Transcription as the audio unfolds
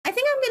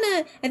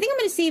I'm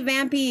gonna see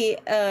Vampy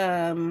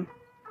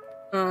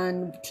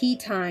on tea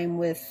time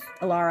with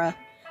Alara.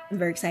 I'm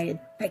very excited.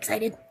 Very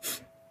excited.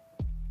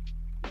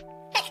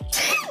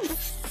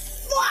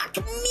 Fuck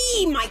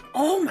me!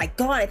 Oh my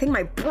god, I think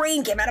my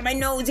brain came out of my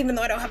nose even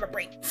though I don't have a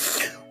brain.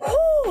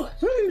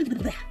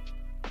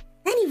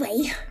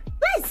 Anyway,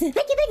 Liz, thank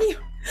you.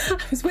 I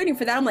was waiting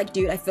for that. I'm like,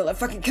 dude, I feel it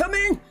fucking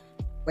coming.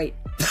 Wait.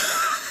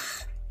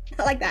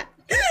 Not like that.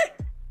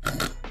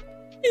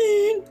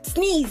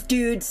 Sneeze,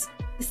 dudes.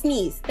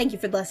 Sneeze. Thank you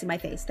for blessing my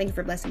face. Thank you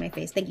for blessing my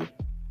face. Thank you.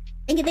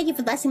 Thank you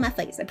for blessing my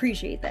face. I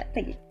appreciate that.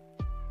 Thank you.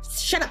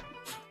 Shut up.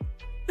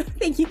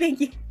 Thank you.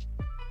 You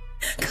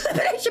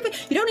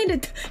don't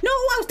need to. No,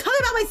 I was talking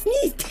about my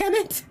sneeze, damn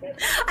it.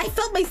 I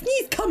felt my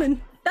sneeze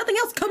coming. Nothing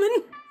else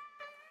coming.